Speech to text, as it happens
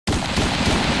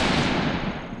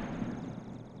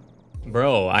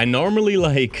Bro, I normally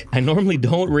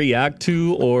don't react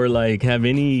to or like have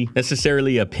any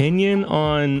necessarily opinion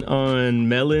on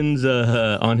Melon's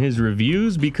on his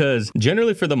reviews, because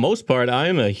generally for the most part I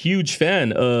am a huge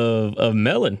fan of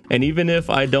Melon, and even if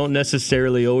I don't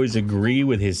necessarily always agree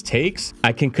with his takes,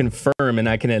 I can confirm and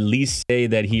I can at least say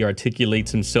that he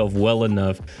articulates himself well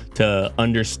enough to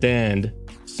understand.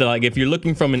 So like if you're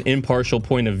looking from an impartial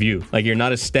point of view, like you're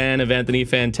not a stan of Anthony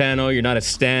Fantano, you're not a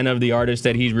stan of the artist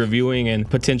that he's reviewing and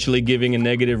potentially giving a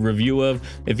negative review of.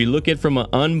 If you look at it from an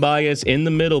unbiased, in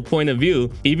the middle point of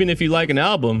view, even if you like an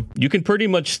album, you can pretty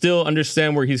much still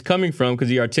understand where he's coming from because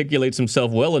he articulates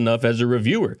himself well enough as a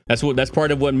reviewer. That's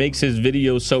part of what makes his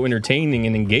videos so entertaining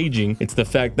and engaging. It's the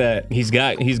fact that he's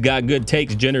got good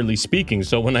takes, generally speaking.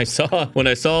 So when I saw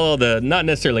the, not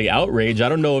necessarily outrage, I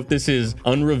don't know if this is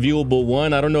Unreviewable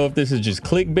one, I don't know if this is just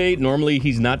clickbait. Normally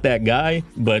he's not that guy,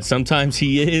 but sometimes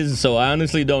he is. So I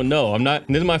honestly don't know.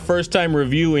 This is my first time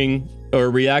reviewing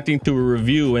or reacting to a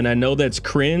review, and I know that's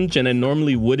cringe and I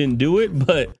normally wouldn't do it,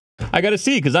 but I gotta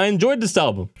see because I enjoyed this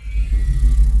album.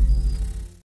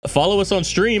 Follow us on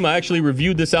stream. I actually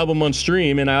reviewed this album on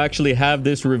stream, and I actually have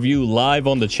this review live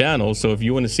on the channel. So if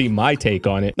you want to see my take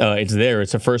on it, it's there.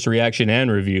 It's a first reaction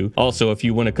and review. Also, if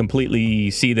you want to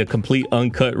completely see the complete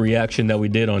uncut reaction that we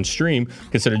did on stream,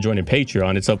 consider joining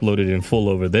Patreon. It's uploaded in full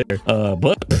over there.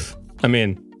 But I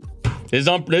mean, this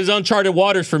is uncharted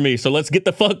waters for me, so let's get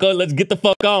the fuck on. Let's get the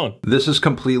fuck on. This is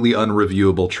completely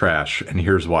unreviewable trash, and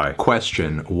here's why.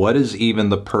 Question: what is even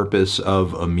the purpose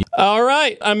of a music? All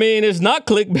right, I mean, it's not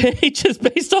clickbait, just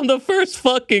based on the first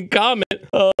fucking comment.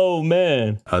 Oh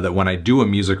man. That when I do a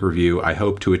music review, I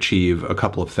hope to achieve a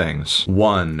couple of things.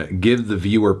 One, give the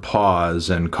viewer pause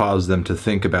and cause them to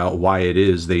think about why it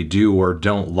is they do or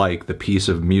don't like the piece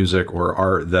of music or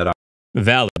art that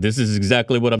Valid. This is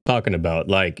exactly what I'm talking about.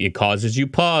 Like, it causes you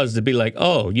pause to be like,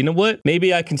 oh, you know what?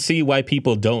 Maybe I can see why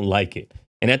people don't like it.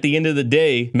 And at the end of the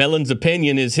day, Melon's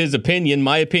opinion is his opinion.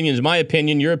 My opinion is my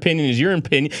opinion. Your opinion is your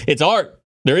opinion. It's art.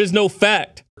 There is no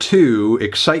fact. Two,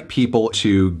 excite people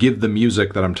to give the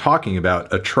music that I'm talking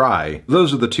about a try.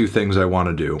 Those are the two things I want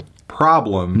to do.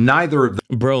 Problem, neither of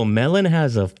them. Bro, Melon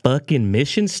has a fucking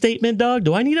mission statement, dog.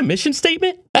 Do I need a mission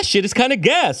statement? That shit is kind of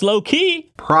gas, low key.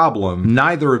 Problem,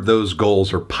 neither of those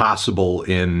goals are possible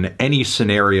in any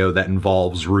scenario that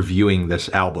involves reviewing this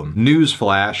album.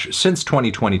 Newsflash, since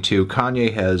 2022,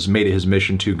 Kanye has made it his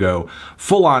mission to go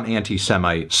full-on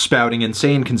anti-Semite, spouting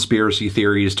insane conspiracy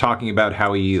theories, talking about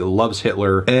how he loves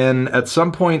Hitler, and at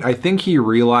some point, I think he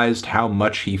realized how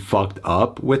much he fucked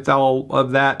up with all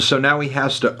of that, so now he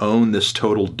has to own this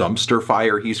total dumpster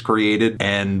fire he's created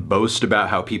and boast about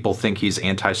how people think he's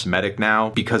anti-Semitic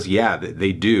now, because yeah,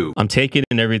 they do. I'm taking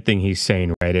in everything he's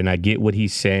saying, right? And I get what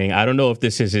he's saying. I don't know if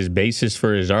this is his basis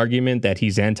for his argument that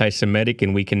he's anti-Semitic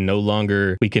and we can no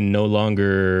longer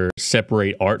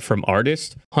separate art from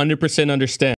artist. 100%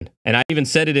 understand. And I even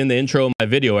said it in the intro of my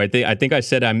video. I think I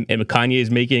said Kanye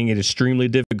is making it extremely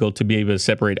difficult to be able to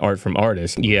separate art from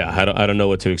artist. Yeah, I don't know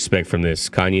what to expect from this.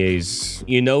 Kanye's,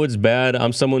 you know, it's bad.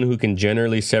 I'm someone who can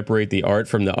generally separate the art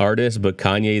from the artist, but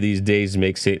Kanye these days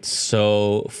makes it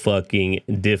so fucking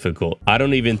difficult. I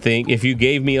don't even think if you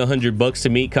gave me $100 to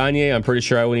meet Kanye, I'm pretty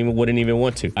sure I wouldn't even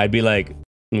want to. I'd be like,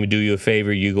 let me do you a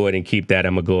favor, you go ahead and keep that,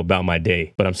 I'm gonna go about my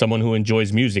day. But I'm someone who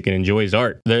enjoys music and enjoys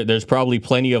art. There's probably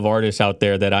plenty of artists out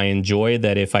there that I enjoy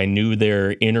that if I knew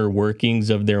their inner workings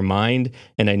of their mind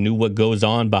and I knew what goes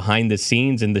on behind the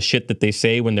scenes and the shit that they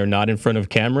say when they're not in front of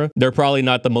camera, they're probably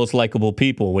not the most likable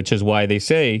people, which is why they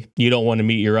say you don't want to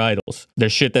meet your idols.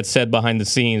 There's shit that's said behind the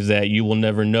scenes that you will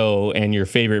never know, and your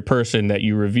favorite person that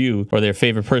you review or their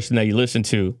favorite person that you listen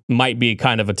to might be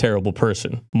kind of a terrible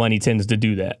person. Money tends to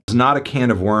do that. It's not a can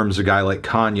of worms a guy like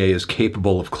Kanye is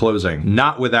capable of closing,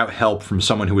 not without help from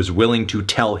someone who is willing to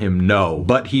tell him no.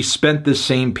 But he spent this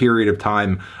same period of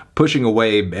time pushing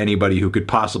away anybody who could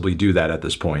possibly do that at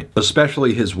this point.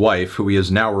 Especially his wife, who he has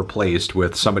now replaced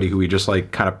with somebody who he just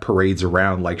like kind of parades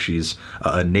around like she's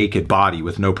a naked body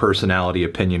with no personality,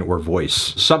 opinion, or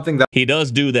voice. Something that he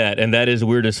does do that, and that is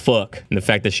weird as fuck. And the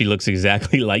fact that she looks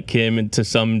exactly like him and to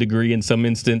some degree in some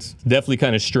instance, definitely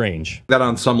kind of strange. That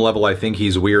on some level I think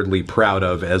he's weirdly proud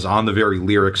of, as on the very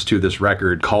lyrics to this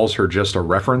record calls her just a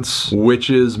reference, which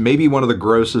is maybe one of the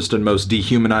grossest and most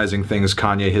dehumanizing things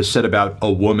Kanye has said about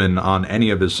a woman on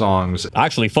any of his songs. I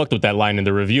actually fucked with that line in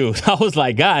the review. I was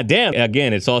like, God damn.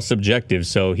 Again, it's all subjective.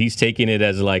 So he's taking it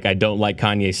as like, I don't like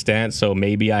Kanye's stance, so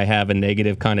maybe I have a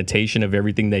negative connotation of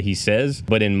everything that he says.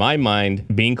 But in my mind,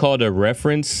 being called a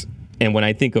reference And when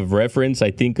I think of reference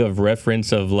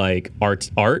of like art,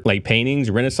 like paintings,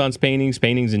 Renaissance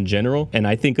paintings in general. And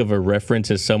I think of a reference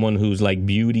as someone whose like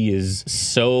beauty is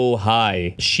so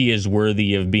high, she is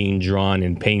worthy of being drawn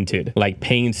and painted. Like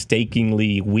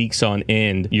painstakingly, weeks on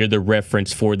end, you're the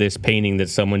reference for this painting that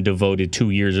someone devoted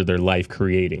 2 years of their life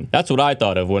creating. That's what I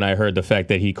thought of when I heard the fact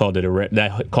that he called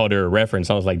it called her a reference.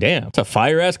 I was like, damn, it's a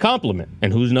fire ass compliment.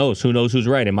 And who knows who's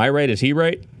right? Am I right? Is he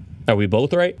right? Are we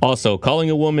both right? Also, calling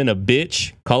a woman a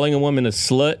bitch, calling a woman a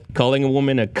slut, calling a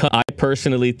woman a cunt. I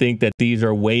personally think that these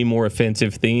are way more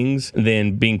offensive things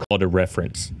than being called a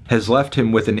reference. Has left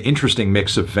him with an interesting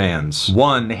mix of fans.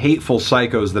 One, hateful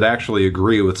psychos that actually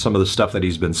agree with some of the stuff that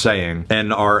he's been saying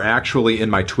and are actually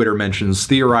in my Twitter mentions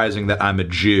theorizing that I'm a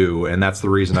Jew, and that's the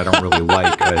reason I don't really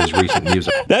like his recent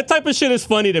music. That type of shit is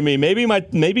funny to me. Maybe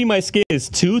my skin is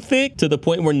too thick to the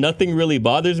point where nothing really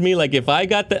bothers me. Like if I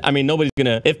got that, I mean, nobody's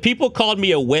gonna, if people called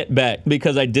me a wetback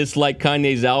because I dislike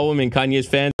Kanye's album and Kanye's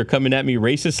fans are coming at me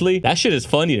racistly, that shit is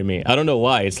funny to me. I don't know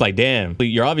why. It's like, damn,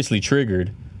 you're obviously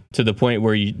triggered to the point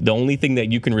where the only thing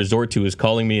that you can resort to is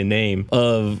calling me a name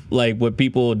of like what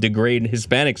people degrade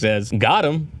Hispanics as. Got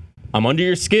him. I'm under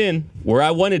your skin, where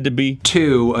I wanted to be.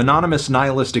 2, anonymous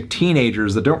nihilistic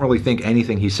teenagers that don't really think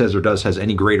anything he says or does has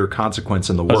any greater consequence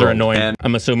in the world. Those are annoying. And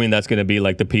I'm assuming that's going to be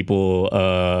like the people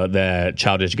that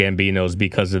Childish Gambinos,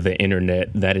 because of the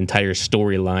internet, that entire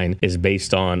storyline is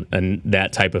based on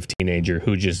that type of teenager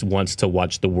who just wants to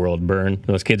watch the world burn.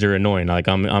 Those kids are annoying. Like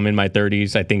I'm in my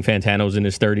 30s. I think Fantano's in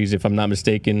his 30s, if I'm not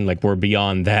mistaken. Like we're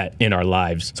beyond that in our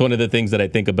lives. It's one of the things that I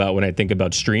think about when I think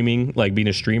about streaming, like being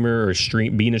a streamer or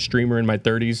being a streamer in my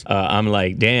 30s. I'm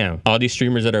like, damn, all these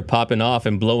streamers that are popping off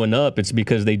and blowing up, it's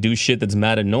because they do shit that's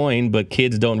mad annoying, but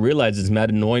kids don't realize it's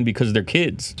mad annoying because they're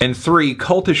kids. And 3,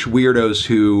 cultish weirdos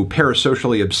who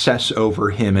parasocially obsess over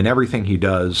him and everything he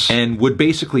does and would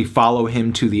basically follow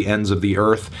him to the ends of the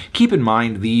earth. Keep in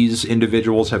mind, these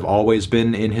individuals have always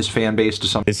been in his fan base to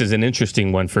some. This is an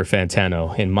interesting one for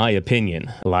Fantano, in my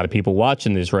opinion. A lot of people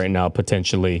watching this right now,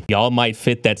 potentially, y'all might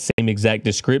fit that same exact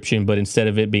description, but instead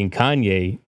of it being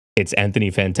Kanye, it's Anthony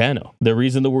Fantano. The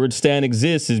reason the word stan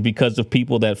exists is because of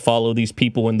people that follow these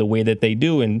people in the way that they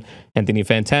do, and Anthony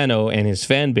Fantano and his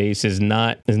fan base is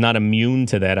not immune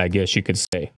to that, I guess you could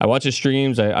say. I watch his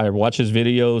streams, I watch his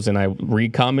videos, and I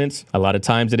read comments. A lot of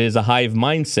times it is a hive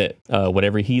mindset.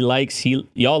 Whatever he likes,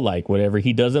 y'all like. Whatever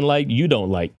he doesn't like, you don't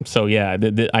like. So yeah,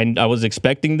 I was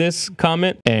expecting this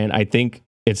comment, and I think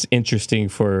it's interesting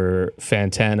for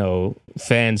Fantano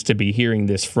fans to be hearing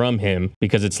this from him,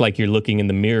 because it's like you're looking in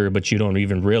the mirror, but you don't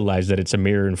even realize that it's a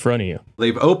mirror in front of you.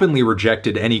 They've openly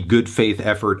rejected any good faith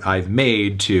effort I've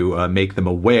made to make them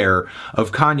aware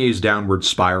of Kanye's downward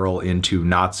spiral into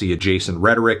Nazi adjacent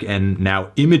rhetoric and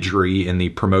now imagery in the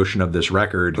promotion of this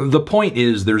record. The point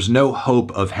is, there's no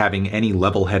hope of having any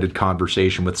level-headed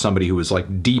conversation with somebody who is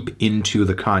like deep into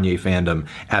the Kanye fandom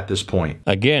at this point.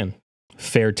 Again,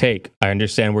 fair take. I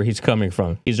understand where he's coming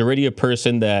from. He's already a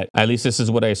person that, at least this is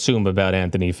what I assume about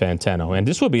Anthony Fantano. And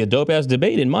this would be a dope-ass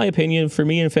debate, in my opinion, for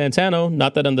me and Fantano.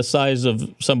 Not that I'm the size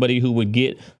of somebody who would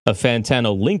get a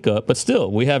Fantano link up, but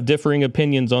still, we have differing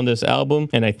opinions on this album.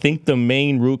 And I think the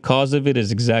main root cause of it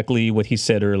is exactly what he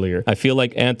said earlier. I feel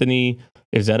like Anthony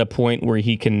is at a point where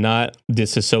he cannot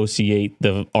disassociate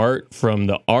the art from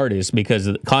the artist, because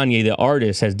Kanye, the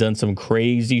artist, has done some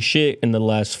crazy shit in the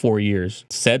last 4 years.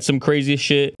 Said some crazy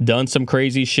shit, done some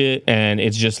crazy shit, and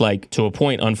it's just like, to a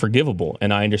point, unforgivable.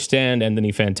 And I understand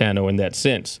Anthony Fantano in that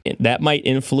sense. That might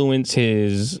influence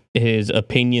his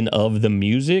opinion of the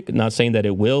music. Not saying that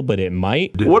it will, but it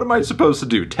might. What am I supposed to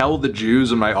do? Tell the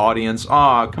Jews in my audience,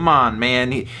 "Aw, come on,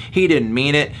 man, he didn't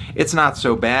mean it. It's not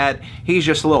so bad. He's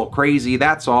just a little crazy,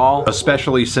 that's all."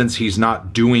 Especially since he's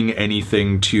not doing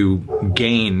anything to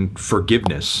gain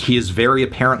forgiveness. He is very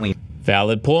apparently...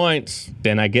 Valid points.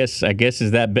 Then I guess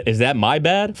is that my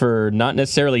bad for not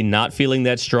necessarily not feeling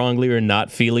that strongly or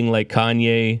not feeling like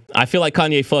Kanye? I feel like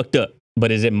Kanye fucked up. But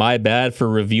is it my bad for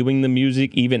reviewing the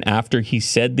music even after he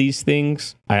said these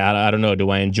things? I don't know. Do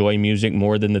I enjoy music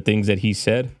more than the things that he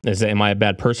said? Am I a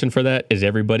bad person for that? Is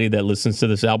everybody that listens to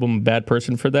this album a bad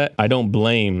person for that? I don't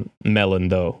blame Melon,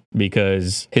 though,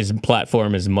 because his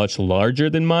platform is much larger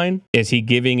than mine. Is he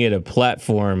giving it a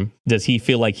platform? Does he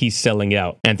feel like he's selling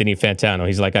out? Anthony Fantano,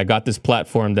 he's like, I got this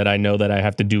platform that I know that I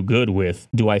have to do good with.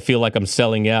 Do I feel like I'm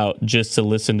selling out just to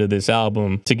listen to this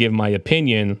album to give my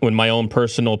opinion, when my own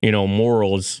personal,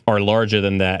 morals are larger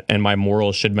than that, and my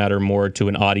morals should matter more to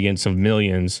an audience of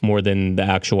millions more than the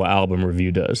actual album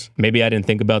review does? Maybe I didn't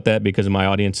think about that because my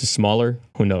audience is smaller.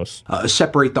 Who knows?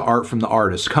 Separate the art from the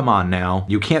artist. Come on now.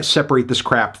 You can't separate this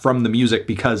crap from the music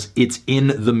because it's in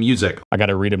the music. I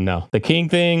gotta read him now. The King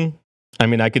thing, I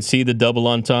mean, I could see the double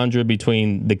entendre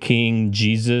between the King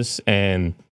Jesus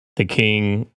and the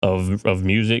king of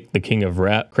music, the king of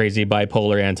rap, crazy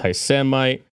bipolar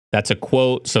anti-Semite. That's a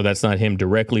quote, so that's not him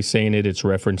directly saying it. It's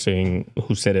referencing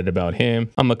who said it about him.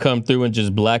 I'm gonna come through and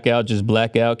just black out,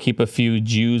 keep a few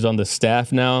Jews on the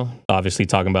staff now. Obviously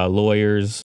talking about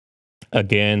lawyers.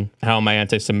 Again, how am I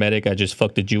anti-Semitic? I just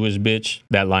fucked a Jewish bitch.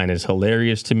 That line is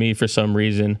hilarious to me for some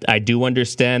reason. I do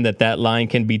understand that that line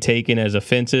can be taken as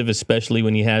offensive, especially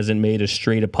when he hasn't made a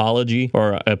straight apology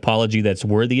or an apology that's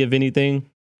worthy of anything.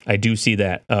 I do see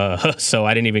that. So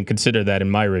I didn't even consider that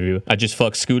in my review. I just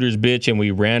fucked Scooter's bitch and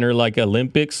we ran her like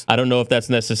Olympics. I don't know if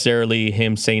that's necessarily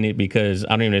him saying it because I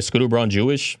don't even know, is Scooter Braun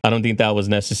Jewish? I don't think that was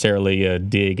necessarily a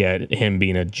dig at him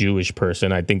being a Jewish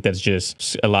person. I think that's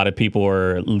just a lot of people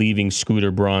are leaving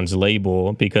Scooter Braun's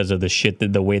label because of the shit,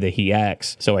 the way that he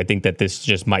acts. So I think that this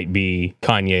just might be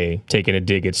Kanye taking a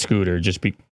dig at Scooter just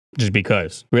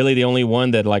because. Really the only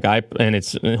one that like and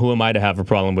it's, who am I to have a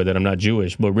problem with it? I'm not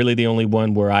Jewish, but really the only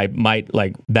one where I might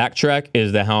like backtrack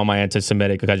is the how am I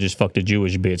anti-Semitic? I just fucked a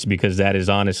Jewish bitch, because that is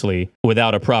honestly,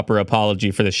 without a proper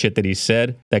apology for the shit that he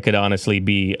said, that could honestly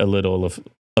be a little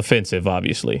offensive,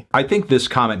 obviously. I think this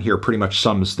comment here pretty much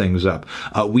sums things up.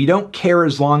 We don't care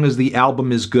as long as the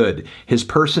album is good. His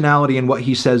personality and what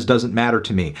he says doesn't matter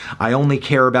to me. I only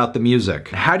care about the music.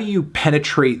 How do you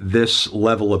penetrate this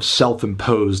level of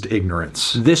self-imposed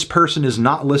ignorance? This person is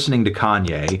not listening to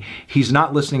Kanye. He's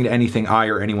not listening to anything I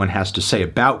or anyone has to say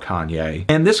about Kanye.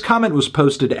 And this comment was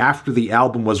posted after the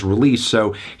album was released,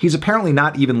 so he's apparently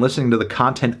not even listening to the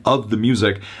content of the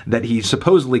music that he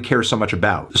supposedly cares so much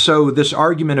about. So this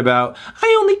argument about,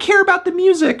 I only care about the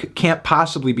music, can't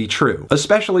possibly be true,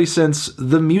 especially since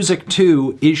the music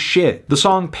too is shit. The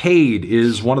song Paid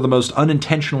is one of the most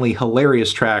unintentionally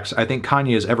hilarious tracks I think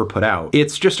Kanye has ever put out.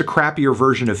 It's just a crappier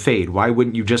version of Fade. Why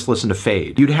wouldn't you just listen to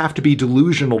Fade? You'd have to be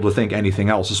delusional to think anything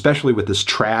else, especially with this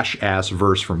trash-ass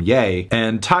verse from Ye,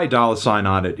 and Ty Dolla $ign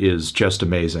on it is just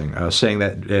amazing, saying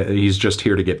that he's just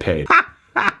here to get paid.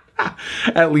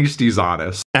 At least he's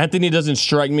honest. Anthony doesn't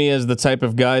strike me as the type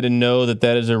of guy to know that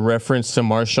that is a reference to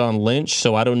Marshawn Lynch,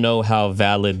 so I don't know how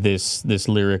valid this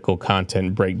lyrical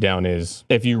content breakdown is.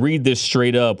 If you read this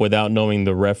straight up without knowing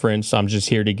the reference, I'm just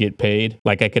here to get paid,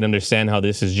 like I can understand how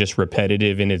this is just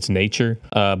repetitive in its nature,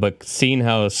 but seeing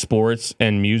how sports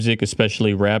and music,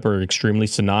 especially rap, are extremely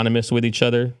synonymous with each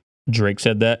other. Drake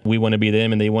said that. We want to be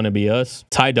them and they want to be us.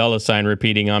 Ty Dolla $ign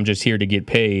repeating, I'm just here to get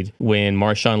paid, when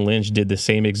Marshawn Lynch did the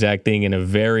same exact thing in a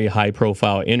very high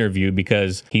profile interview,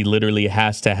 because he literally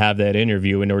has to have that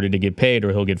interview in order to get paid or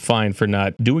he'll get fined for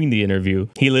not doing the interview.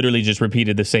 He literally just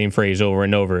repeated the same phrase over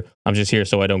and over. I'm just here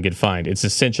so I don't get fined. It's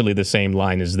essentially the same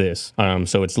line as this.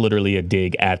 So it's literally a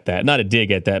dig at that. Not a dig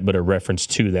at that, but a reference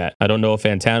to that. I don't know if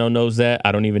Fantano knows that.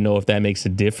 I don't even know if that makes a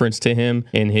difference to him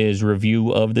in his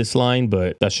review of this line,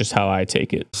 but that's just how I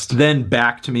take it. Then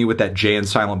Back to Me with that Jay and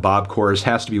Silent Bob chorus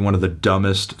has to be one of the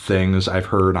dumbest things I've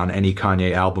heard on any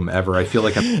Kanye album ever. I feel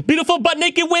like I'm beautiful but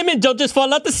naked women don't just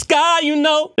fall out the sky, you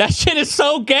know. That shit is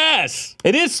so gas.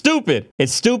 It is stupid.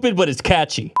 It's stupid, but it's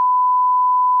catchy.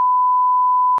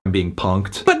 I'm being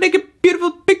punked. But naked,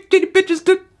 beautiful, big titty bitches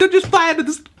don't just fly into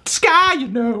the sky, you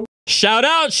know. Shout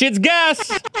out, shit's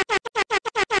gas.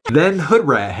 Then Hood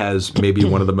Rat has maybe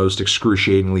one of the most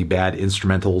excruciatingly bad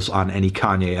instrumentals on any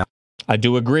Kanye album. I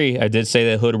do agree. I did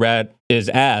say that Hood Rat is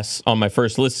ass on my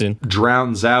first listen.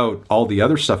 Drowns out all the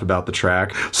other stuff about the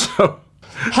track, so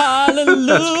hallelujah.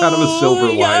 That's kind of a silver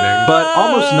lining, but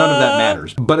almost none of that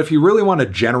matters. But if you really want a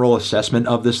general assessment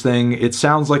of this thing, it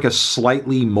sounds like a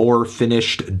slightly more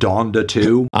finished Donda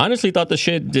 2. I honestly thought the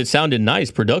shit sounded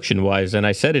nice production-wise, and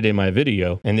I said it in my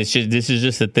video. And this is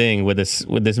just the thing with this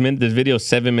video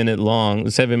 7 minutes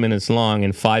long,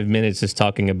 and 5 minutes is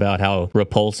talking about how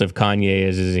repulsive Kanye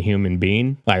is as a human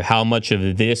being. Like how much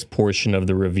of this portion of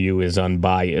the review is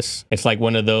unbiased. It's like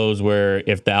one of those where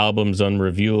if the album's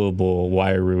unreviewable,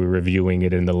 why are we reviewing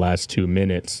it in the last 2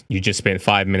 minutes? You just spent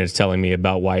 5 minutes telling me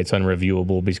about why it's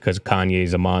unreviewable because Kanye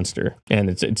is a monster. And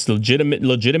it's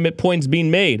legitimate points being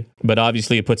made, but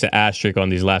obviously it puts an asterisk on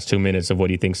these last 2 minutes of what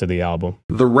he thinks of the album.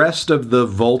 The rest of the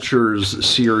Vultures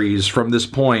series from this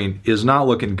point is not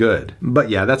looking good. But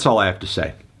yeah, that's all I have to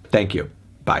say. Thank you.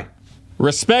 Bye.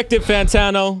 Respect it,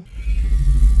 Fantano.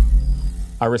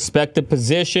 I respect the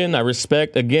position. I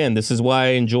respect, again, this is why I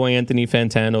enjoy Anthony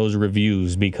Fantano's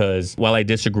reviews, because while I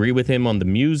disagree with him on the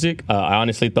music, I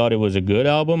honestly thought it was a good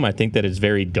album. I think that it's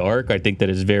very dark. I think that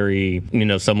it's very, you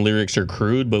know, some lyrics are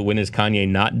crude, but when has Kanye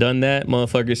not done that?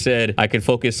 Motherfucker said, I could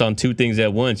focus on two things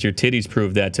at once. Your titties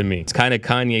prove that to me. It's kind of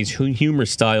Kanye's humor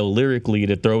style lyrically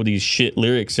to throw these shit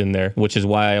lyrics in there, which is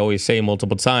why I always say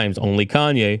multiple times, only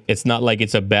Kanye. It's not like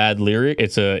it's a bad lyric.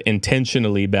 It's a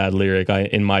intentionally bad lyric,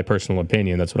 in my personal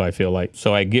opinion. That's what I feel like.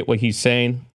 So I get what he's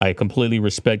saying. I completely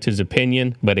respect his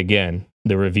opinion. But again,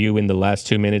 the review in the last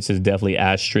 2 minutes is definitely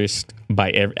asterisked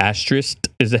by asterisk.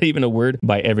 Is that even a word?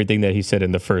 By everything that he said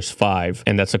in the first 5.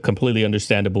 And that's a completely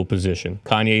understandable position.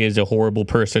 Kanye is a horrible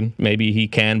person. Maybe he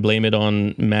can blame it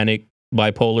on manic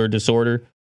bipolar disorder.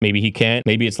 Maybe he can't.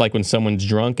 Maybe it's like when someone's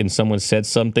drunk and someone said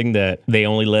something that they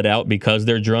only let out because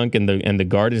they're drunk and the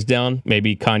guard is down.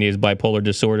 Maybe Kanye's bipolar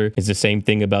disorder is the same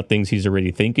thing about things he's already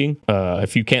thinking.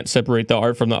 If you can't separate the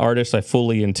art from the artist, I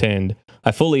fully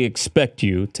expect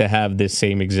you to have this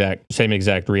same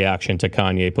exact reaction to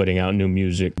Kanye putting out new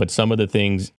music. But some of the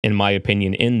things, in my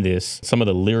opinion, in this, some of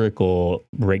the lyrical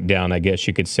breakdown, I guess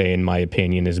you could say, in my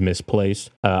opinion, is misplaced.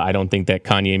 I don't think that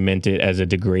Kanye meant it as a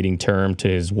degrading term to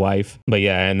his wife. But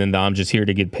yeah, and then the I'm just here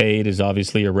to get paid is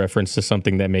obviously a reference to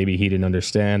something that maybe he didn't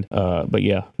understand. But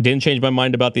yeah, didn't change my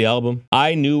mind about the album.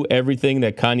 I knew everything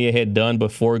that Kanye had done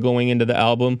before going into the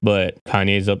album, but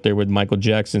Kanye's up there with Michael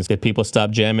Jackson. Did people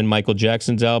stop jamming Michael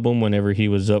Jackson's album whenever he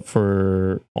was up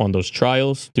on those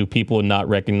trials? Do people not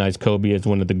recognize Kobe as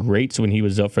one of the greats when he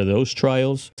was up for those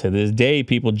trials? To this day,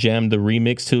 people jam the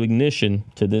remix to Ignition.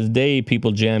 To this day,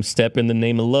 people jam Step in the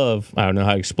Name of Love. I don't know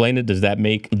how to explain it. Does that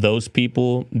make those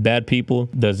people bad people?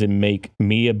 Does it make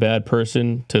me a bad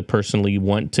person to personally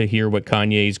want to hear what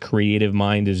Kanye's creative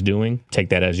mind is doing? Take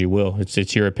that as you will.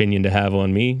 It's your opinion to have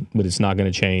on me, but it's not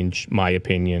going to change my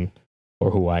opinion or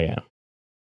who I am.